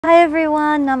Hi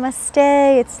everyone,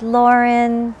 namaste, it's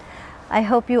Lauren. I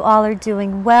hope you all are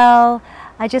doing well.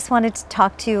 I just wanted to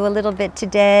talk to you a little bit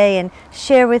today and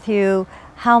share with you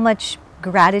how much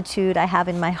gratitude I have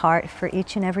in my heart for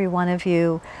each and every one of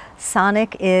you.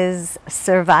 Sonic is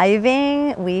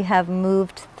surviving. We have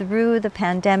moved through the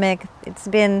pandemic. It's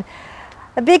been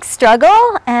a big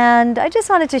struggle, and I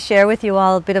just wanted to share with you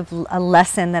all a bit of a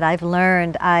lesson that I've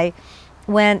learned. I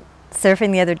went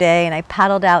surfing the other day and I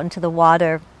paddled out into the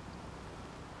water,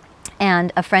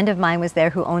 and a friend of mine was there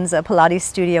who owns a Pilates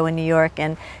studio in New York,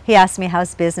 and he asked me,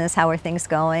 how's business, how are things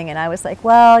going? And I was like,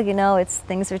 well, you know,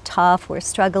 things are tough, we're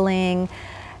struggling.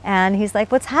 And he's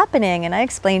like, what's happening? And I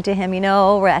explained to him, you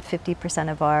know, we're at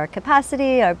 50% of our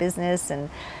capacity, our business. And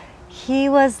he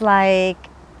was like,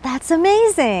 that's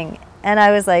amazing. And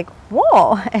I was like,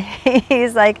 whoa.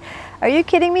 He's like, are you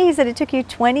kidding me? He said, it took you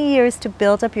 20 years to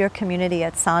build up your community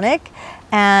at Sonic,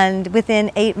 and within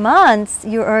 8 months,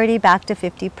 you're already back to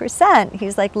 50%.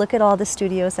 He's like, look at all the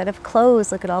studios that have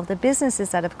closed, look at all the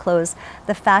businesses that have closed.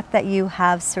 The fact that you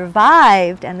have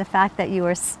survived and the fact that you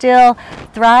are still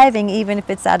thriving, even if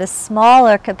it's at a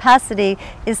smaller capacity,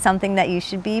 is something that you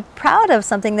should be proud of,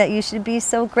 something that you should be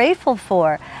so grateful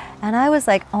for. And I was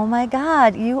like, oh my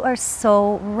God, you are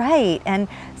so right. And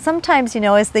sometimes, you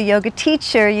know, as the yoga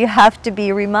teacher, you have to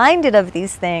be reminded of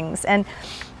these things. And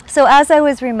so as I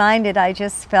was reminded, I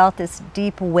just felt this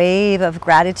deep wave of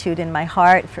gratitude in my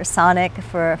heart for Sonic,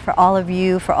 for all of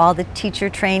you, for all the teacher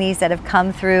trainees that have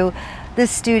come through the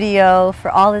studio,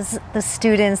 for all the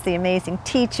students, the amazing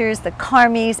teachers, the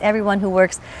karmis, everyone who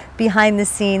works behind the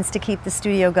scenes to keep the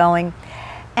studio going.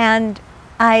 And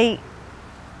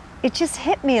it just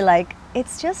hit me like,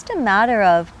 it's just a matter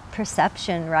of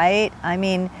perception, right? I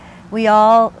mean, we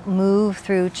all move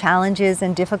through challenges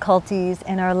and difficulties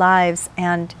in our lives,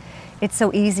 and it's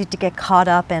so easy to get caught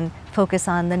up and focus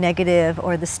on the negative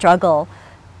or the struggle.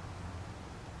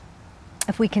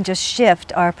 If we can just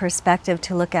shift our perspective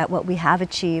to look at what we have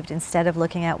achieved instead of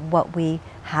looking at what we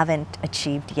haven't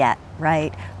achieved yet,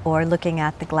 right? Or looking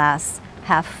at the glass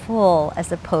half full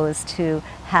as opposed to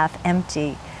half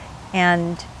empty.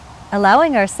 And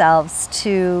allowing ourselves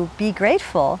to be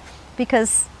grateful,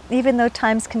 because even though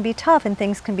times can be tough and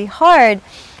things can be hard,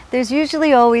 there's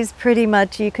usually always pretty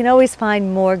much, you can always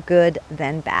find more good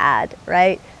than bad,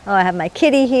 right? Oh, I have my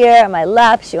kitty here on my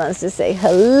lap. She wants to say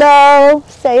hello.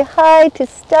 Say hi to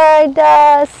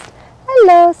Stardust.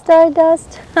 Hello,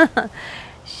 Stardust.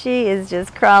 She is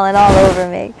just crawling all over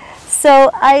me. So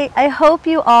I hope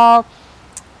you all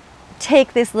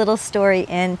take this little story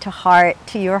into heart,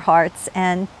 to your hearts,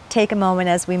 and take a moment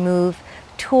as we move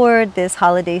toward this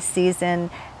holiday season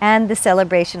and the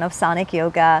celebration of Sonic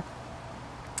Yoga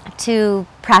to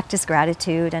practice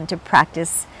gratitude and to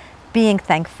practice being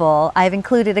thankful. I've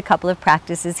included a couple of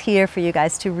practices here for you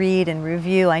guys to read and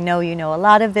review. I know you know a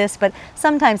lot of this, but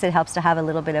sometimes it helps to have a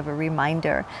little bit of a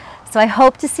reminder. So I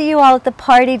hope to see you all at the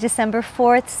party December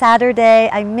 4th, Saturday.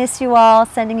 I miss you all,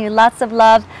 sending you lots of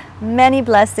love, many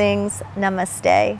blessings. Namaste.